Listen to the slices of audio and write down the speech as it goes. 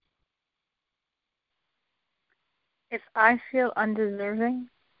If I feel undeserving,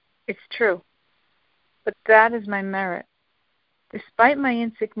 it's true, but that is my merit. Despite my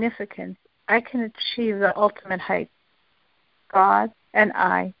insignificance, I can achieve the ultimate height, God and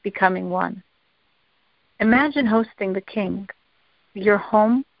I becoming one. Imagine hosting the king. Your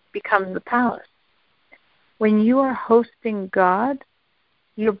home becomes the palace. When you are hosting God,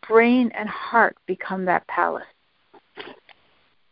 your brain and heart become that palace.